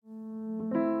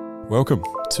Welcome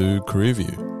to Career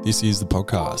View. This is the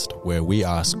podcast where we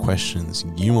ask questions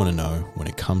you want to know when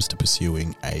it comes to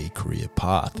pursuing a career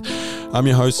path. I'm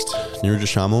your host, Niraj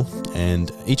Shamal,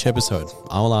 and each episode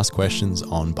I will ask questions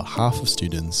on behalf of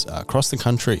students across the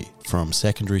country from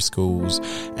secondary schools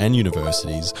and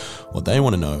universities what they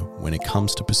want to know when it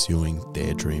comes to pursuing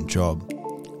their dream job.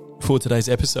 For today's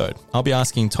episode, I'll be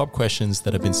asking top questions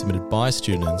that have been submitted by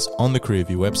students on the Career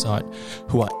View website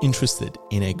who are interested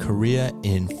in a career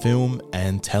in film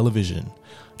and television.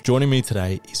 Joining me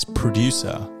today is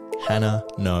producer Hannah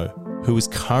No, who is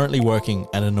currently working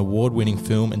at an award-winning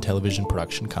film and television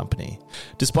production company.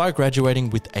 Despite graduating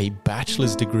with a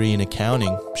bachelor's degree in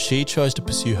accounting, she chose to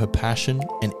pursue her passion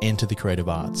and enter the creative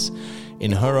arts.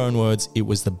 In her own words, it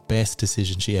was the best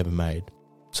decision she ever made.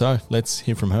 So let's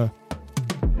hear from her.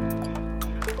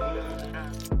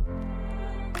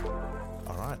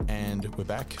 We're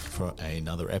back for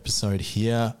another episode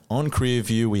here on Career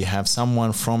View. We have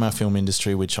someone from our film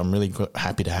industry, which I'm really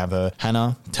happy to have her.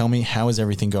 Hannah, tell me, how is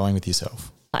everything going with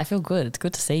yourself? I feel good. It's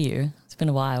good to see you. It's been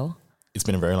a while. It's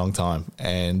been a very long time,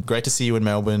 and great to see you in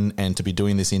Melbourne and to be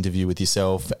doing this interview with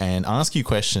yourself and ask you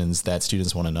questions that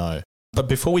students want to know. But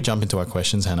before we jump into our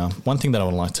questions, Hannah, one thing that I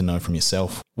would like to know from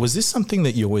yourself, was this something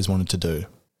that you always wanted to do?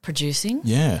 Producing?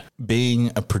 Yeah.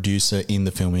 Being a producer in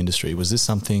the film industry, was this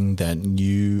something that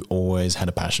you always had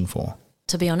a passion for?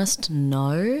 To be honest,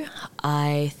 no.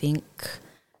 I think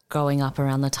growing up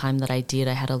around the time that I did,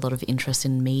 I had a lot of interest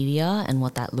in media and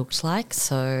what that looked like.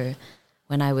 So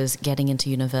when I was getting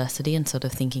into university and sort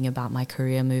of thinking about my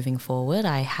career moving forward,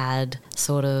 I had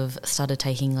sort of started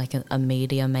taking like a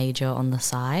media major on the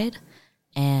side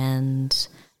and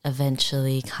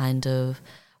eventually kind of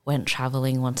went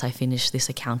travelling once I finished this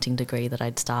accounting degree that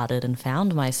I'd started and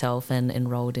found myself and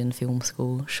enrolled in film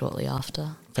school shortly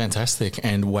after. Fantastic.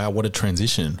 And wow, what a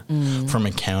transition from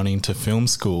accounting to film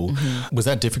school. Mm-hmm. Was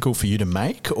that difficult for you to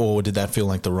make, or did that feel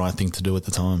like the right thing to do at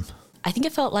the time? I think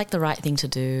it felt like the right thing to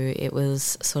do. It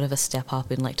was sort of a step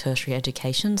up in like tertiary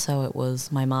education. So it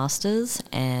was my master's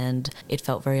and it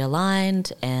felt very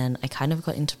aligned, and I kind of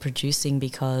got into producing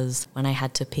because when I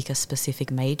had to pick a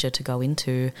specific major to go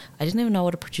into, I didn't even know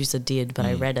what a producer did, but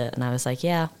I read it and I was like,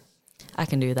 yeah, I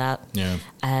can do that. Yeah.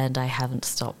 And I haven't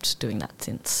stopped doing that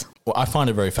since. Well, I find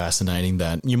it very fascinating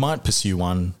that you might pursue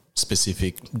one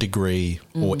specific degree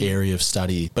or area of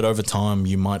study, but over time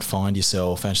you might find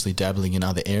yourself actually dabbling in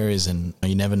other areas and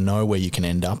you never know where you can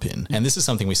end up in. And this is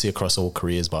something we see across all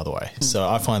careers, by the way. So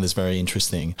I find this very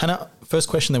interesting. Hannah, first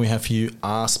question that we have for you,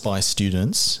 asked by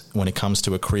students when it comes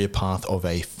to a career path of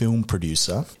a film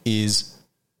producer, is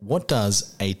what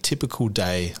does a typical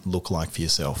day look like for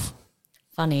yourself?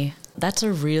 Funny. That's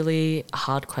a really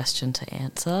hard question to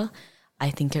answer. I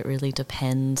think it really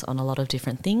depends on a lot of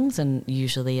different things, and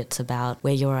usually it's about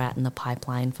where you're at in the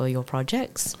pipeline for your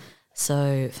projects.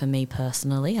 So for me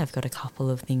personally, I've got a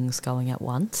couple of things going at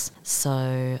once.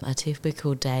 So a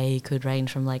typical day could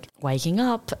range from like waking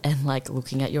up and like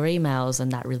looking at your emails,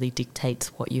 and that really dictates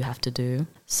what you have to do.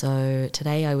 So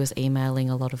today I was emailing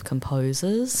a lot of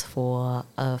composers for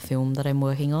a film that I'm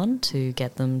working on to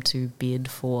get them to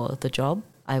bid for the job.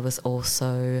 I was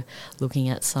also looking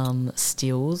at some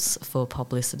stills for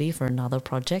publicity for another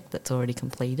project that's already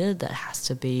completed that has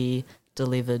to be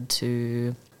delivered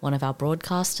to one of our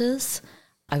broadcasters.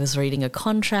 I was reading a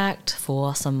contract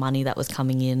for some money that was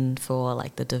coming in for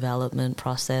like the development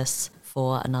process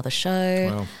for another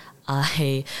show. Wow.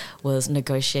 I was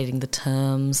negotiating the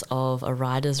terms of a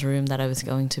writer's room that I was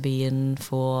going to be in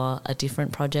for a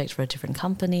different project for a different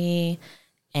company,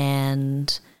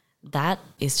 and that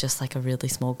is just like a really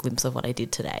small glimpse of what I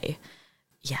did today.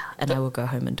 Yeah, and I will go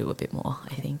home and do a bit more,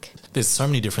 I think. There's so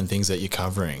many different things that you're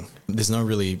covering. There's no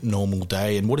really normal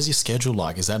day. And what is your schedule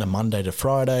like? Is that a Monday to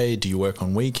Friday? Do you work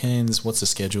on weekends? What's the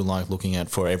schedule like looking at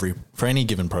for any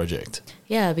given project?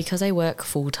 Yeah, because I work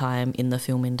full-time in the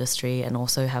film industry and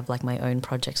also have like my own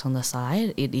projects on the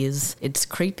side, it's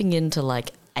creeping into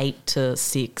like 8 to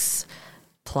 6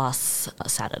 plus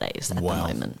Saturdays at the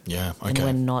moment. Yeah, okay. And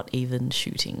we're not even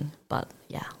shooting, but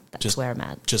yeah, that's where I'm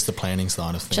at. Just the planning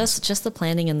side of things. Just the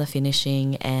planning and the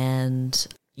finishing, and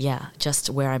yeah, just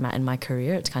where I'm at in my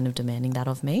career, it's kind of demanding that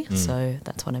of me. So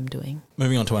that's what I'm doing.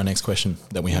 Moving on to our next question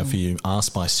that we have for you,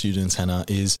 asked by students, Hannah,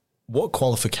 is what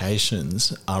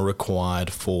qualifications are required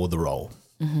for the role?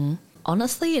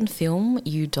 Honestly, in film,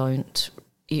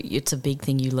 it's a big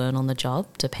thing you learn on the job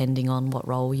depending on what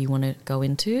role you want to go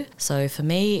into. So for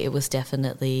me, it was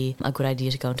definitely a good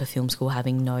idea to go into film school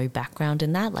having no background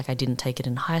in that. Like I didn't take it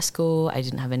in high school. I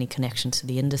didn't have any connection to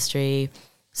the industry.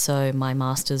 So my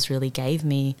master's really gave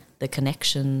me the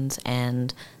connections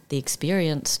and the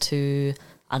experience to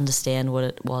understand what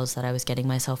it was that I was getting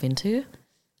myself into.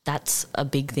 That's a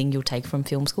big thing you'll take from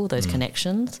film school, those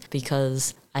connections,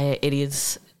 because it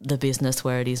is the business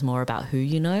where it is more about who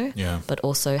you know, but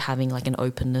also having like an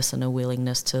openness and a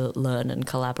willingness to learn and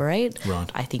collaborate. Right.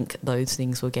 I think those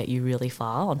things will get you really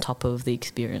far on top of the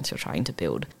experience you're trying to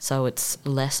build. So it's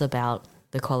less about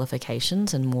the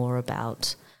qualifications and more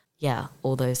about,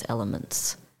 all those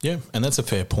elements. Yeah, and that's a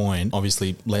fair point.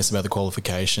 Obviously, less about the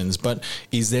qualifications, but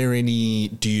do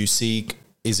you see,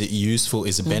 is it useful,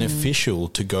 is it beneficial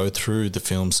to go through the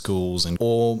film schools,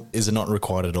 or is it not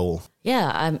required at all?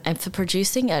 Yeah, and for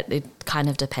producing, it kind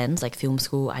of depends. Like film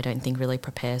school, I don't think really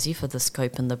prepares you for the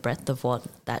scope and the breadth of what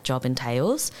that job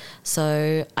entails.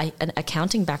 So an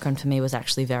accounting background for me was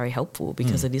actually very helpful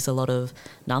because it is a lot of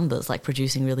numbers. Like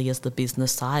producing really is the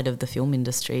business side of the film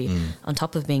industry. On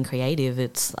top of being creative,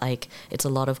 it's a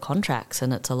lot of contracts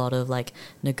and it's a lot of like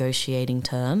negotiating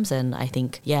terms. And I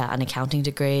think, an accounting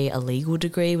degree, a legal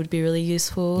degree would be really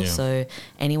useful. Yeah. So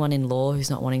anyone in law who's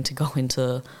not wanting to go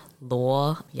into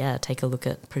law, take a look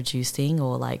at producing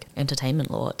or like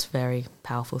entertainment law. It's very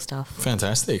powerful stuff.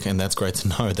 Fantastic. And that's great to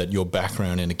know that your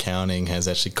background in accounting has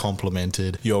actually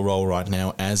complemented your role right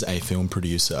now as a film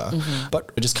producer.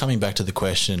 But just coming back to the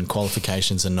question,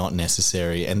 qualifications are not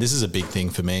necessary. And this is a big thing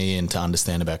for me and to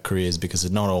understand about careers, because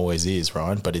it not always is,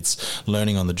 right? But it's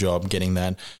learning on the job, getting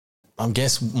that. I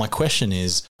guess my question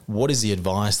is, what is the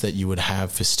advice that you would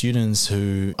have for students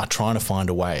who are trying to find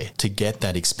a way to get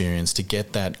that experience, to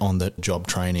get that on the job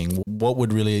training? What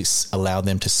would really allow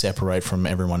them to separate from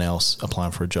everyone else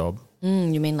applying for a job?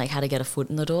 You mean like how to get a foot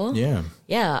in the door? Yeah.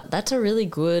 Yeah, that's a really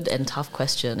good and tough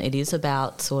question. It is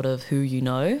about sort of who you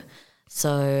know.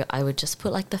 So I would just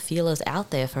put like the feelers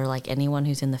out there for like anyone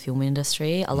who's in the film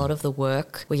industry. A lot of the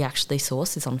work we actually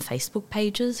source is on Facebook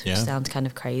pages, which sounds kind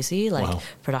of crazy, like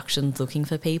productions looking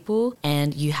for people.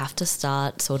 And you have to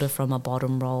start sort of from a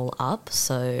bottom roll up.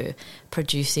 So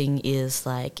producing is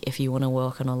like, if you want to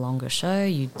work on a longer show,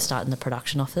 you start in the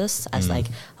production office as like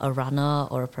a runner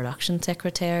or a production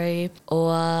secretary.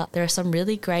 Or there are some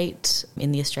really great,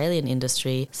 in the Australian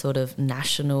industry, sort of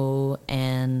national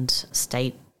and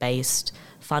state-based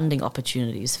funding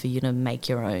opportunities for you to make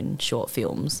your own short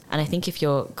films. And I think if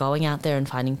you're going out there and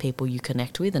finding people you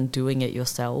connect with and doing it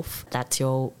yourself, that's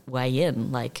your way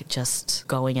in, like just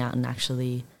going out and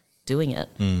actually doing it.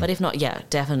 But if not,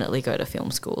 definitely go to film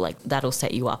school. Like that'll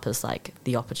set you up as like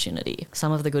the opportunity.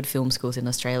 Some of the good film schools in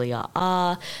Australia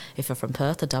are, if you're from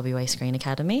Perth, the WA Screen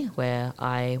Academy, where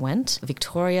I went.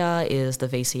 Victoria is the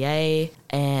VCA,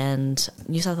 and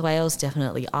New South Wales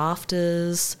definitely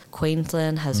Afters.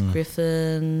 Queensland has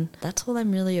Griffin. That's all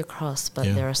I'm really across, but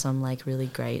there are some like really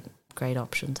great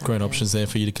options. Great options there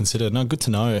for you to consider. No, good to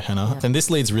know, Hannah. And this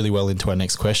leads really well into our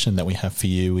next question that we have for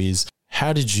you is,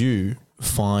 how did you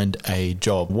find a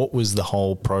job? What was the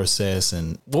whole process,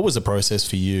 and what was the process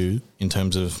for you in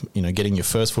terms of, getting your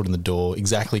first foot in the door?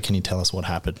 Exactly. Can you tell us what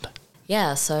happened?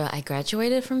 Yeah. So I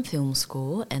graduated from film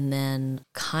school and then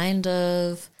kind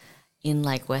of in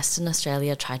like Western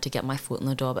Australia tried to get my foot in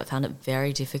the door, but found it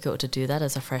very difficult to do that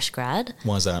as a fresh grad.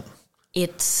 Why is that?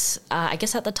 It's, I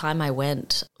guess at the time I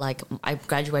went, like I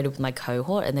graduated with my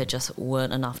cohort and there just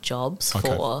weren't enough jobs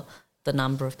for the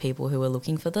number of people who were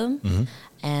looking for them.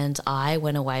 And I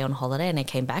went away on holiday and I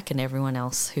came back and everyone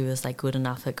else who was like good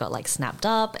enough, it got like snapped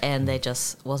up and there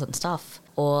just wasn't stuff.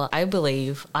 Or I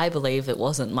believe it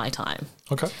wasn't my time.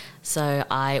 Okay. So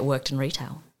I worked in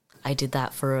retail. I did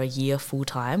that for a year full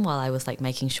time while I was like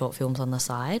making short films on the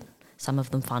side. Some of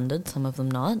them funded, some of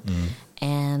them not.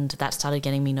 And that started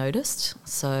getting me noticed.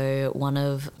 So one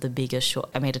of the biggest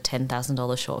I made a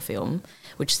 $10,000 short film,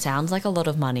 which sounds like a lot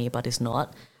of money, but is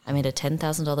not. I made a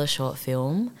 $10,000 short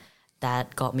film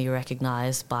that got me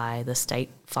recognised by the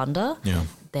state funder. Yeah.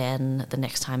 Then the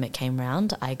next time it came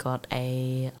round, I got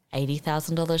a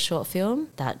 $80,000 short film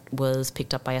that was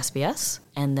picked up by SBS.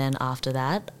 And then after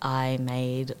that, I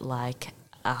made like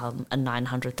a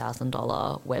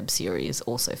 $900,000 web series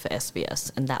also for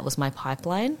SBS. And that was my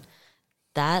pipeline.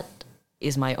 That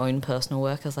is my own personal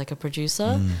work as like a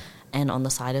producer. And on the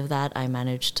side of that, I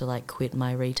managed to like quit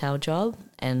my retail job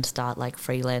and start like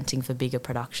freelancing for bigger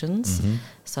productions.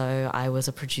 So I was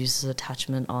a producer's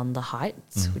attachment on The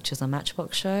Heights, which is a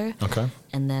Matchbox show. Okay.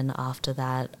 And then after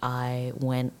that, I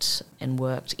went and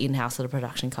worked in-house at a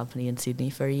production company in Sydney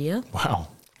for a year. Wow.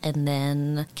 And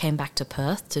then came back to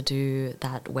Perth to do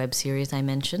that web series I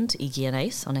mentioned, Iggy and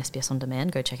Ace on SBS On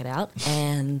Demand. Go check it out.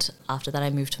 And after that, I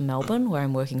moved to Melbourne, where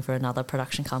I'm working for another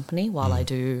production company while I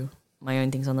do my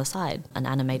own things on the side. An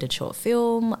animated short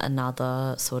film,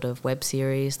 another sort of web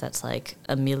series that's like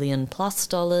 $1 million plus,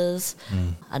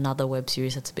 another web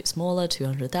series that's a bit smaller,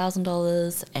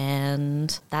 $200,000,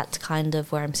 and that's kind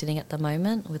of where I'm sitting at the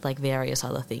moment with like various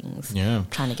other things. Yeah,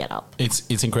 trying to get up.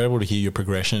 It's incredible to hear your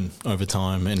progression over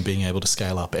time and being able to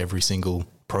scale up every single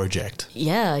project.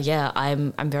 Yeah.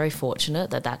 I'm very fortunate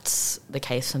that that's the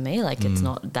case for me. Like it's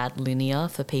not that linear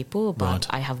for people, but Right.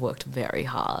 I have worked very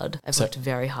hard. I've worked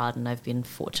very hard and I've been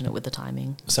fortunate with the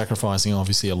timing. Sacrificing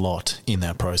obviously a lot in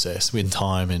that process with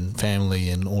time and family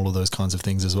and all of those kinds of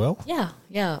things as well.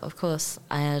 Yeah, of course.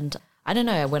 And I don't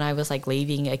know, when I was like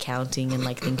leaving accounting and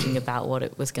like thinking about what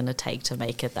it was going to take to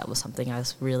make it, that was something I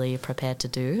was really prepared to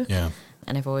do. Yeah.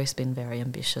 And I've always been very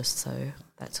ambitious, so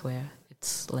that's where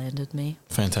it's landed me.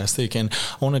 Fantastic. And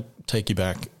I want to take you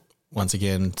back once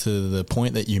again to the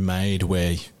point that you made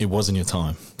where it wasn't your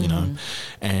time, you know,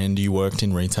 and you worked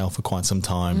in retail for quite some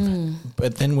time.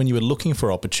 But then when you were looking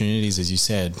for opportunities, as you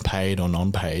said, paid or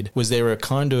non-paid, was there a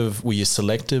kind of, were you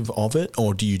selective of it,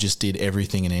 or do you just did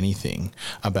everything and anything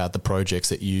about the projects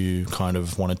that you kind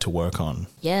of wanted to work on?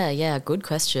 Yeah, good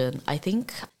question. I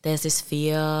think there's this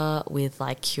fear with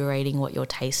like curating what your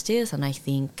taste is, and I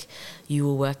think you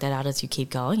will work that out as you keep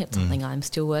going. It's something I'm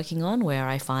still working on, where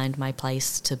I find my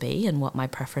place to be and what my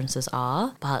preferences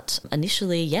are. But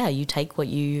initially, you take what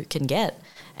you can get.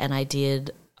 And I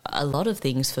did a lot of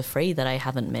things for free that I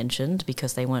haven't mentioned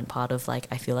because they weren't part of like,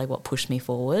 I feel like what pushed me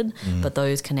forward. But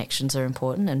those connections are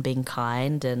important, and being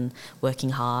kind and working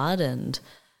hard. And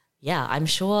yeah, I'm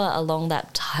sure along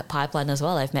that pipeline as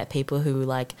well, I've met people who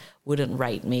like wouldn't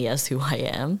rate me as who I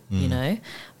am, you know,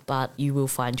 but you will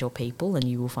find your people and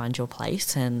you will find your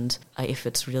place. And if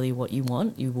it's really what you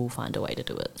want, you will find a way to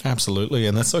do it. Absolutely.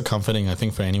 And that's so comforting, I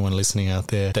think, for anyone listening out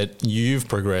there, that you've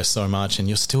progressed so much and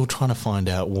you're still trying to find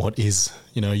out what is,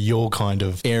 you know, your kind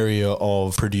of area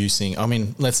of producing. I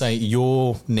mean, let's say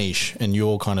your niche and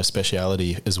your kind of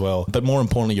speciality as well. But more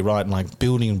importantly, you're right, like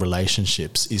building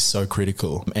relationships is so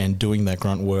critical, and doing that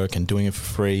grunt work and doing it for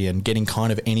free and getting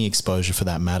kind of any exposure for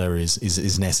that matter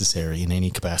is necessary in any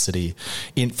capacity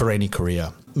for any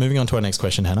career. Moving on to our next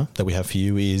question, Hannah, that we have for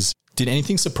you is, did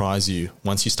anything surprise you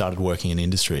once you started working in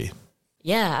industry?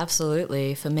 Yeah,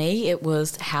 absolutely. For me, it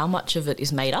was how much of it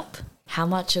is made up, how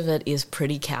much of it is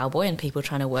pretty cowboy and people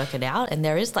trying to work it out. And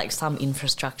there is like some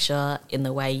infrastructure in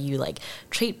the way you like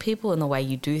treat people and the way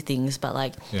you do things. But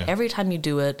like every time you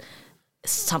do it,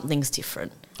 something's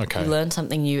different. Okay. You learn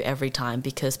something new every time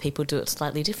because people do it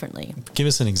slightly differently. Give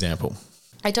us an example.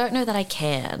 I don't know that I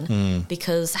can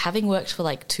because having worked for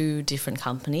like two different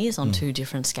companies on two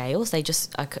different scales, they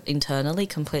just are internally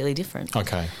completely different.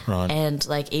 Okay, right. And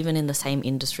like even in the same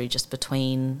industry, just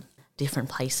between different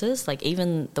places, like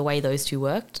even the way those two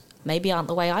worked maybe aren't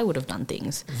the way I would have done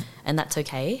things, and that's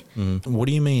okay. What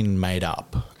do you mean made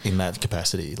up in that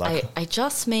capacity? Like, I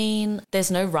just mean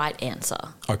there's no right answer.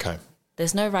 Okay.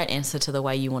 There's no right answer to the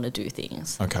way you want to do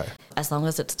things. Okay. As long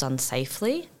as it's done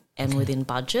safely and within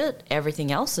budget,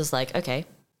 everything else is like, okay,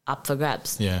 up for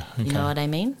grabs. Yeah. Okay. You know what I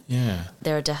mean? Yeah.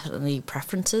 There are definitely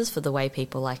preferences for the way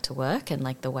people like to work and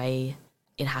like the way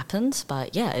it happens,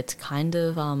 but yeah, it's kind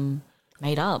of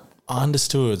made up.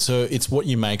 Understood. So it's what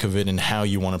you make of it and how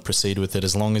you want to proceed with it,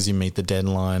 as long as you meet the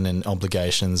deadline and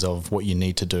obligations of what you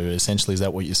need to do. Essentially, is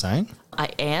that what you're saying? I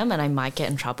am, and I might get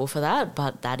in trouble for that,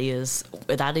 but that is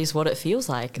what it feels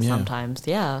like sometimes.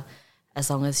 Yeah.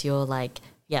 As long as you're like,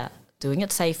 doing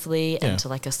it safely and to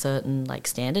like a certain like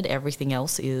standard, everything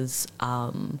else is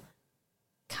kind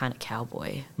of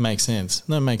cowboy. Makes sense.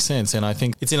 No, it makes sense. And I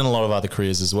think it's in a lot of other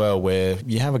careers as well, where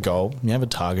you have a goal, you have a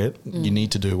target, you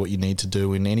need to do what you need to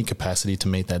do in any capacity to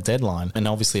meet that deadline. And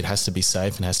obviously it has to be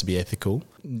safe and has to be ethical.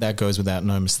 That goes without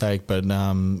no mistake. But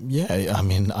I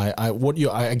mean,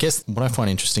 I guess what I find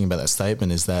interesting about that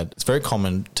statement is that it's very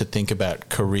common to think about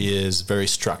careers very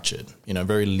structured, you know,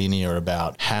 very linear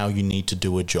about how you need to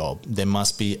do a job. There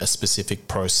must be a specific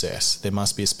process. There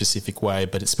must be a specific way.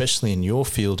 But especially in your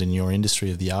field, in your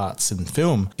industry of the arts and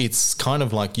film, it's kind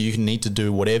of like you need to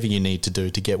do whatever you need to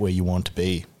do to get where you want to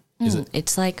be. Is it?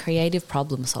 It's like creative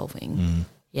problem solving.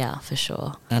 Yeah, for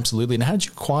sure. Absolutely. And how did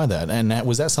you acquire that? And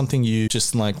was that something you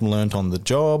just like learned on the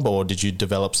job, or did you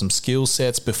develop some skill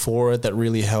sets before it that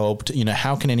really helped? You know,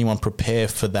 how can anyone prepare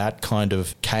for that kind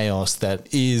of chaos that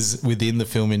is within the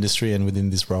film industry and within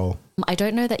this role? I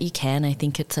don't know that you can. I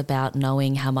think it's about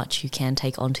knowing how much you can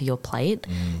take onto your plate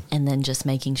and then just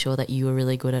making sure that you are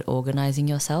really good at organising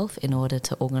yourself in order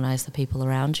to organise the people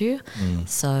around you.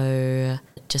 So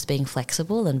just being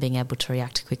flexible and being able to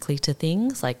react quickly to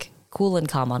things, like cool and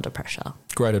calm under pressure.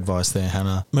 Great advice there,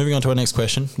 Hannah. Moving on to our next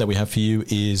question that we have for you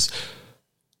is,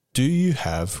 Do you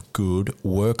have good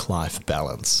work-life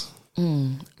balance?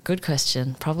 Good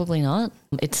question. Probably not.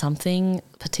 It's something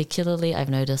particularly I've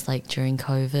noticed like during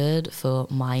COVID for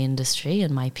my industry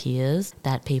and my peers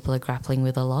that people are grappling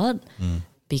with a lot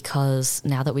because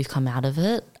now that we've come out of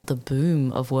it, the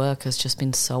boom of work has just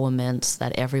been so immense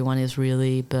that everyone is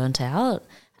really burnt out.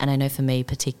 And I know for me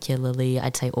particularly,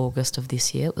 I'd say August of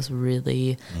this year, it was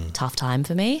really tough time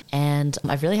for me. And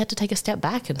I've really had to take a step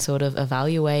back and sort of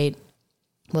evaluate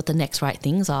what the next right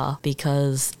things are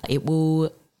because it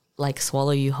will like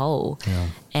swallow you whole. Yeah.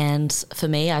 And for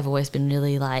me, I've always been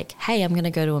really like, hey, I'm going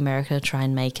to go to America to try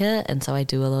and make it. And so I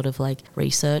do a lot of like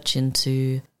research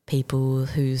into people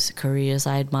whose careers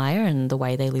I admire and the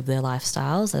way they live their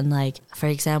lifestyles. And like, for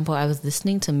example, I was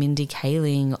listening to Mindy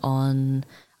Kaling on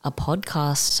a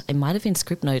podcast. It might have been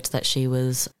Script Notes that she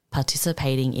was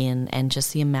participating in, and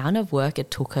just the amount of work it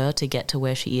took her to get to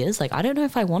where she is. Like, I don't know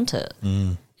if I want it.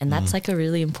 And that's like a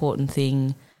really important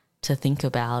thing to think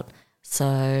about.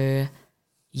 So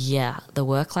yeah, the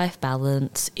work-life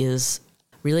balance is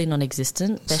really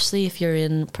non-existent, especially if you're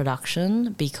in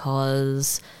production,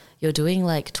 because you're doing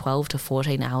like 12 to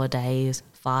 14 hour days,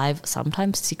 5,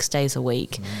 sometimes 6 days a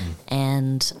week.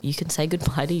 And you can say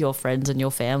goodbye to your friends and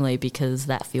your family because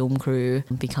that film crew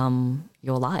become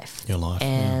your life.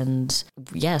 And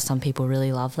yeah, some people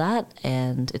really love that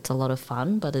and it's a lot of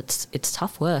fun, but it's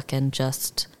tough work, and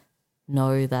just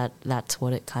know that that's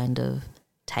what it kind of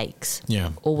takes.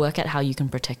 Yeah. Or work out how you can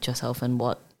protect yourself and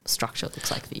what structure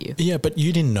looks like for you. Yeah, but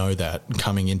you didn't know that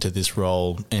coming into this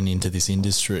role and into this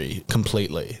industry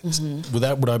completely.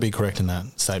 Would I be correct in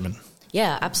that statement?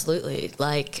 Yeah, absolutely.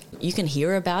 Like, you can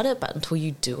hear about it, but until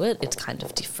you do it, it's kind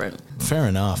of different. Fair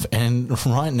enough. And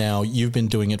right now, you've been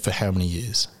doing it for how many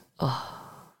years?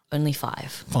 Only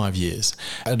 5. 5 years.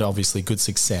 And obviously good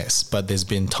success, but there's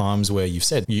been times where you've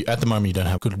said at the moment you don't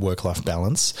have good work-life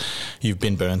balance. You've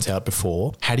been burnt out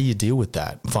before. How do you deal with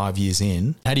that 5 years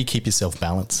in? How do you keep yourself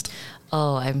balanced?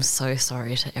 Oh, I'm so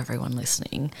sorry to everyone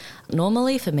listening.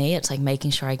 Normally for me, it's like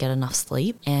making sure I get enough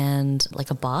sleep, and like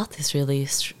a bath is really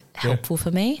helpful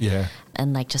for me. Yeah.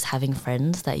 And like just having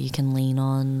friends that you can lean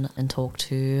on and talk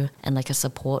to, and like a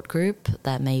support group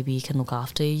that maybe can look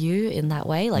after you in that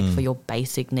way, like for your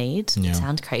basic needs. It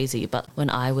sounds crazy, but when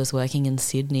I was working in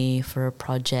Sydney for a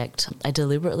project, I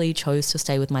deliberately chose to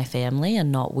stay with my family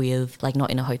and not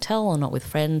in a hotel or not with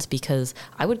friends, because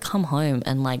I would come home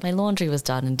and like my laundry was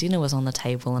done and dinner was on the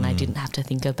table, and I didn't have to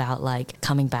think about like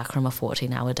coming back from a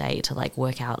 14-hour day to like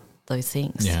work out those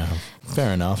things. Yeah,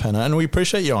 fair enough, Hannah. And we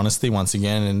appreciate your honesty once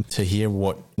again, and to hear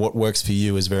what works for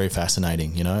you is very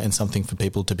fascinating, and something for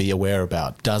people to be aware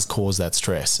about. Does cause that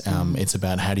stress. It's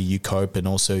about how do you cope and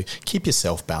also keep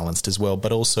yourself balanced as well,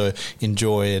 but also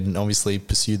enjoy and obviously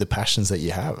pursue the passions that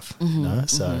you have.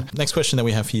 So next question that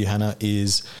we have for you, Hannah,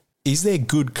 is there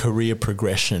good career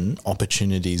progression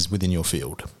opportunities within your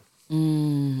field?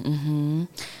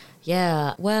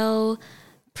 Yeah, well,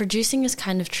 producing is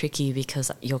kind of tricky because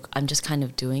I'm just kind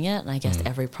of doing it, and I guess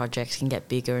every project can get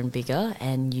bigger and bigger,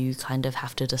 and you kind of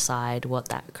have to decide what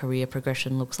that career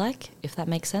progression looks like, if that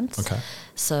makes sense. Okay.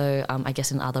 So I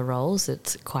guess in other roles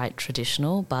it's quite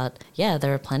traditional, but yeah,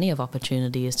 there are plenty of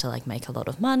opportunities to like make a lot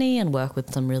of money and work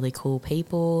with some really cool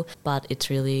people, but it's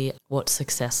really what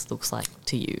success looks like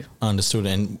to you. Understood.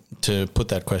 And to put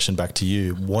that question back to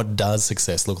you, what does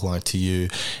success look like to you?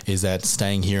 Is that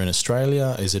staying here in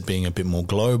Australia? Is it being a bit more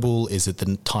global? Is it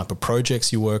the type of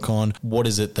projects you work on? What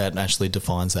is it that actually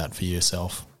defines that for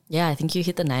yourself? Yeah, I think you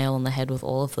hit the nail on the head with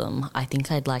all of them. I think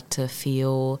I'd like to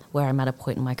feel where I'm at a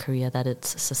point in my career that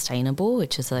it's sustainable,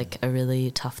 which is like a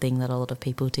really tough thing that a lot of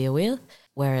people deal with.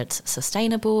 Where it's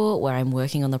sustainable, where I'm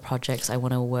working on the projects I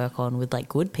want to work on with like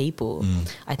good people.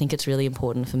 I think it's really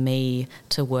important for me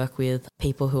to work with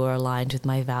people who are aligned with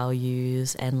my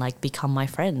values and like become my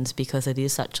friends, because it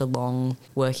is such a long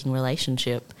working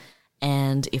relationship.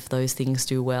 And if those things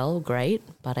do well, great.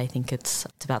 But I think it's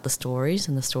about the stories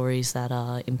and the stories that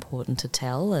are important to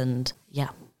tell. And yeah,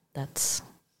 that's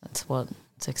what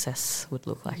success would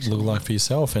look like. Look like for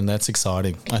yourself, and that's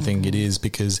exciting. I think it is,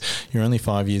 because you're only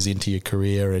 5 years into your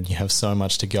career and you have so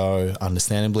much to go,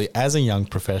 understandably, as a young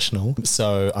professional.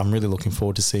 So I'm really looking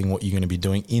forward to seeing what you're going to be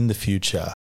doing in the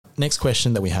future. Next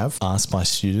question that we have asked by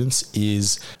students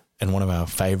is, and one of our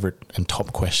favourite and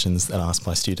top questions that asked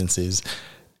by students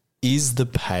is the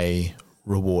pay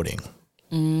rewarding?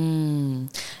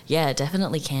 Yeah, it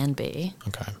definitely can be.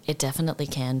 Okay. It definitely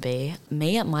can be.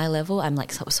 Me at my level, I'm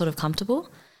like sort of comfortable.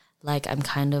 Like I'm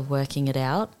kind of working it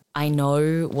out. I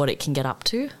know what it can get up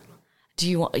to. Do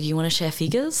you want to share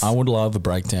figures? I would love a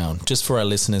breakdown just for our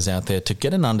listeners out there to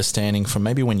get an understanding from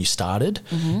maybe when you started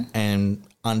and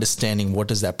understanding what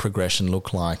does that progression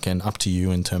look like, and up to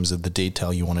you in terms of the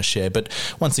detail you want to share. But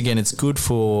once again, it's good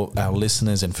for our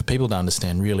listeners and for people to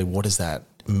understand really what does that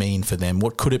mean for them?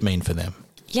 What could it mean for them?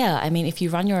 Yeah, I mean, if you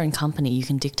run your own company, you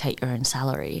can dictate your own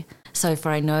salary. So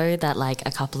I know that like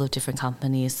a couple of different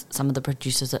companies, some of the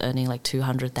producers are earning like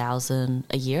 $200,000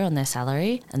 a year on their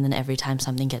salary. And then every time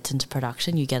something gets into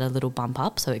production, you get a little bump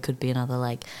up. So it could be another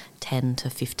like 10 to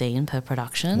 15 per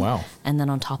production. Wow. And then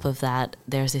on top of that,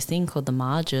 there's this thing called the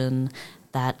margin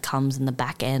that comes in the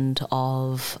back end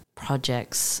of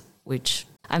projects, which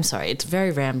I'm sorry, it's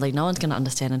very rambling. No one's going to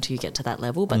understand until you get to that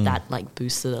level, but that like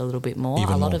boosts it a little bit more.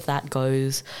 Even a lot more. of that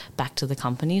goes back to the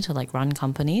company to like run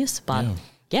companies, but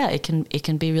yeah, it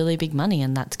can be really big money,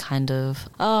 and that's kind of,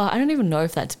 I don't even know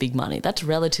if that's big money. That's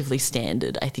relatively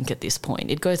standard, I think, at this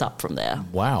point. It goes up from there.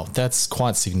 Wow, that's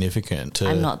quite significant.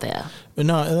 I'm not there.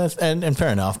 No, and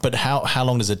fair enough. But how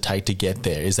long does it take to get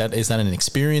there? Is that an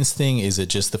experience thing? Is it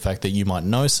just the fact that you might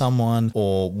know someone,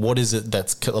 or what is it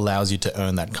that allows you to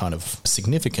earn that kind of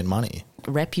significant money?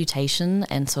 Reputation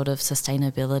and sort of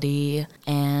sustainability,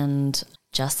 and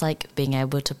just like being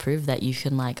able to prove that you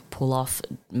can like pull off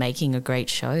making a great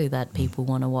show that people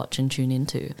want to watch and tune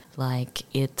into. Like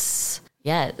it's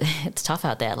tough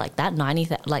out there. Like that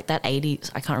 80,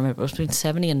 I can't remember, it was between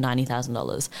 $70,000 and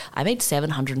 $90,000. I made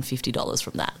 $750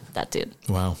 from that. That did.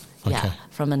 Wow. Okay. Yeah,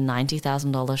 from a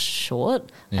 $90,000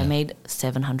 short, I made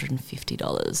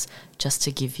 $750, just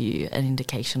to give you an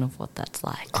indication of what that's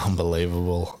like.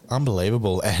 Unbelievable.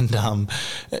 And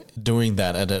doing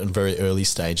that at a very early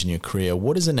stage in your career,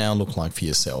 what does it now look like for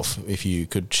yourself? If you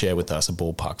could share with us a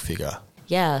ballpark figure.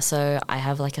 Yeah, so I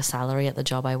have like a salary at the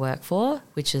job I work for,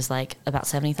 which is like about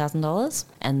 $70,000.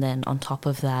 And then on top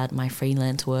of that, my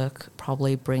freelance work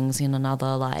probably brings in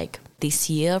another like,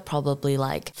 this year, probably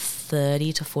like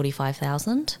 30 to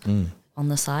 45,000 on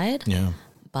the side. Yeah.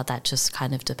 But that just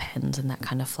kind of depends, and that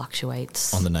kind of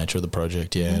fluctuates. On the nature of the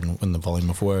project, and the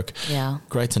volume of work. Yeah.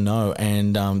 Great to know.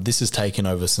 And this has taken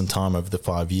over some time over the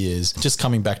 5 years. Just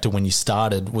coming back to when you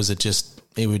started, it was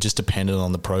just dependent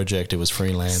on the project? It was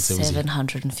freelance?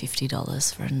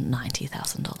 $750 for a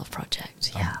 $90,000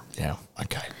 project. Yeah. Yeah.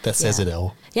 Okay. That says it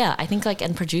all. Yeah. I think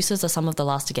and producers are some of the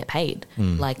last to get paid.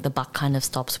 Like the buck kind of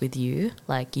stops with you.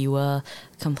 Like you are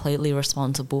completely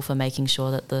responsible for making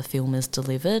sure that the film is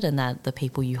delivered and that the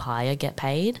people you hire get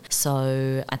paid.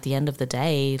 So at the end of the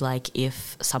day, like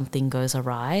if something goes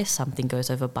awry, something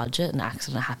goes over budget, an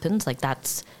accident happens, like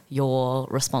that's your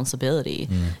responsibility.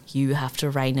 You have to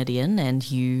rein it in,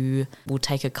 and you will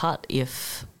take a cut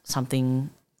if something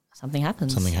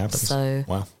happens. So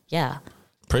wow. Yeah.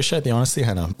 Appreciate the honesty,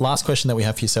 Hannah. Last question that we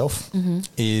have for yourself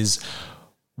is,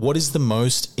 what is the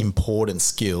most important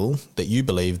skill that you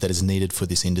believe that is needed for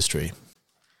this industry?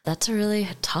 That's a really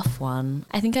tough one.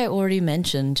 I think I already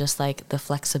mentioned just like the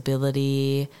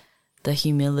flexibility, the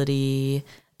humility,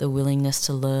 the willingness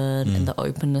to learn and the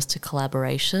openness to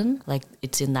collaboration. Like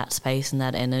it's in that space and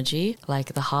that energy,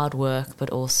 like the hard work,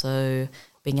 but also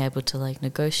being able to like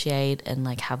negotiate and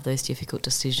like have those difficult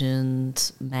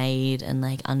decisions made, and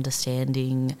like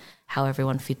understanding how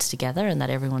everyone fits together and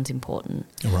that everyone's important.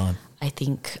 Right. I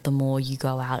think the more you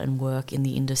go out and work in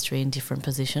the industry in different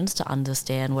positions to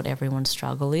understand what everyone's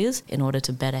struggle is in order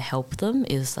to better help them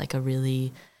is like a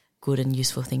really good and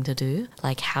useful thing to do.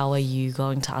 Like how are you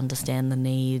going to understand the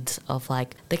needs of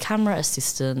like the camera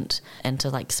assistant and to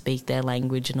like speak their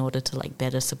language in order to like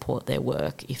better support their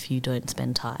work if you don't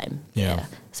spend time there.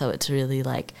 So it's really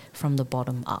like from the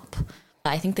bottom up.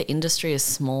 I think the industry is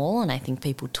small, and I think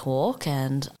people talk,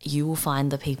 and you will find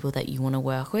the people that you want to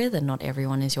work with, and not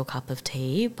everyone is your cup of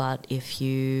tea. But if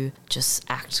you just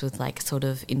act with like sort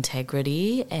of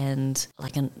integrity and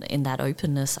like in that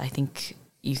openness, I think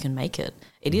you can make it.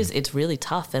 It's really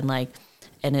tough, and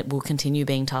it will continue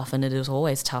being tough, and it is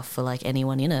always tough for like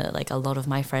anyone in it. Like a lot of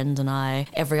my friends and I,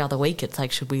 every other week it's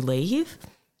like, should we leave?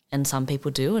 And some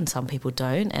people do and some people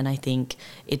don't. And I think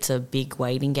it's a big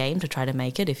waiting game to try to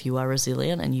make it. If you are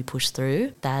resilient and you push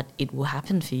through, that it will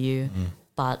happen for you.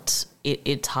 But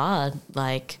it's hard.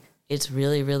 Like it's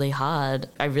really, really hard.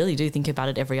 I really do think about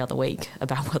it every other week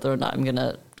about whether or not I'm going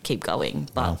to keep going.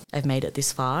 But I've made it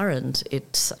this far, and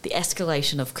it's the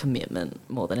escalation of commitment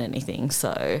more than anything.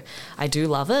 So I do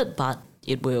love it, but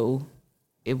it will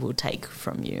take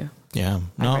from you. Yeah.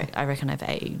 No. I reckon I've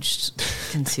aged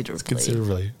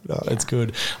considerably. No, it's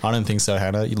good. I don't think so,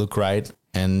 Hannah. You look great.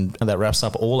 And that wraps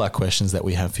up all our questions that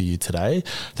we have for you today.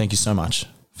 Thank you so much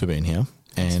for being here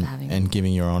and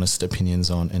giving your honest opinions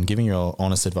on and giving your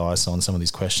honest advice on some of these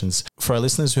questions. For our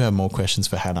listeners who have more questions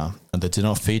for Hannah that did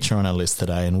not feature on our list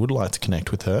today and would like to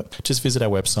connect with her, just visit our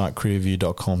website,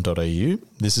 careerview.com.au.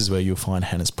 This is where you'll find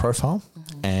Hannah's profile.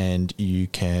 and you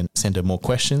can send her more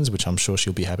questions, which I'm sure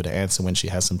she'll be happy to answer when she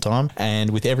has some time. And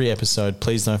with every episode,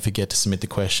 please don't forget to submit the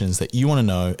questions that you want to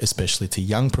know, especially to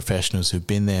young professionals who've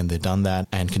been there and they've done that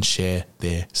and can share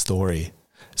their story.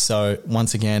 So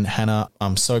once again, Hannah,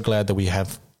 I'm so glad that we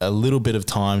have a little bit of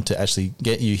time to actually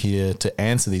get you here to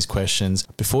answer these questions.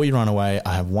 Before you run away,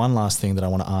 I have one last thing that I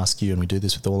want to ask you, and we do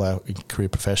this with all our career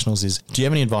professionals, is do you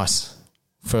have any advice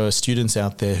for students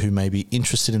out there who may be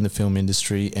interested in the film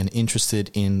industry and interested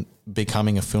in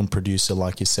becoming a film producer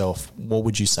like yourself? What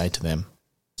would you say to them?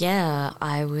 Yeah,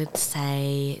 I would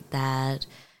say that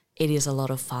it is a lot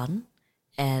of fun,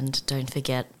 and don't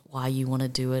forget why you want to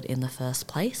do it in the first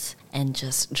place, and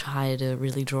just try to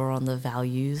really draw on the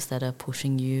values that are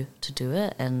pushing you to do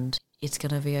it, and it's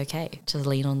going to be okay. Just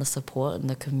lean on the support and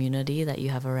the community that you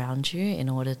have around you in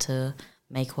order to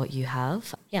make what you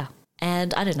have. Yeah.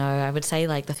 And I don't know, I would say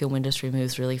like the film industry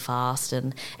moves really fast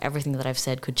and everything that I've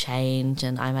said could change,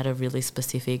 and I'm at a really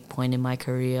specific point in my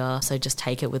career. So just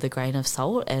take it with a grain of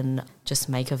salt and just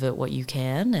make of it what you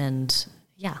can. And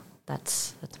yeah,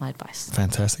 that's my advice.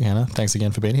 Fantastic, Hannah. Thanks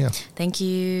again for being here. Thank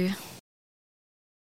you.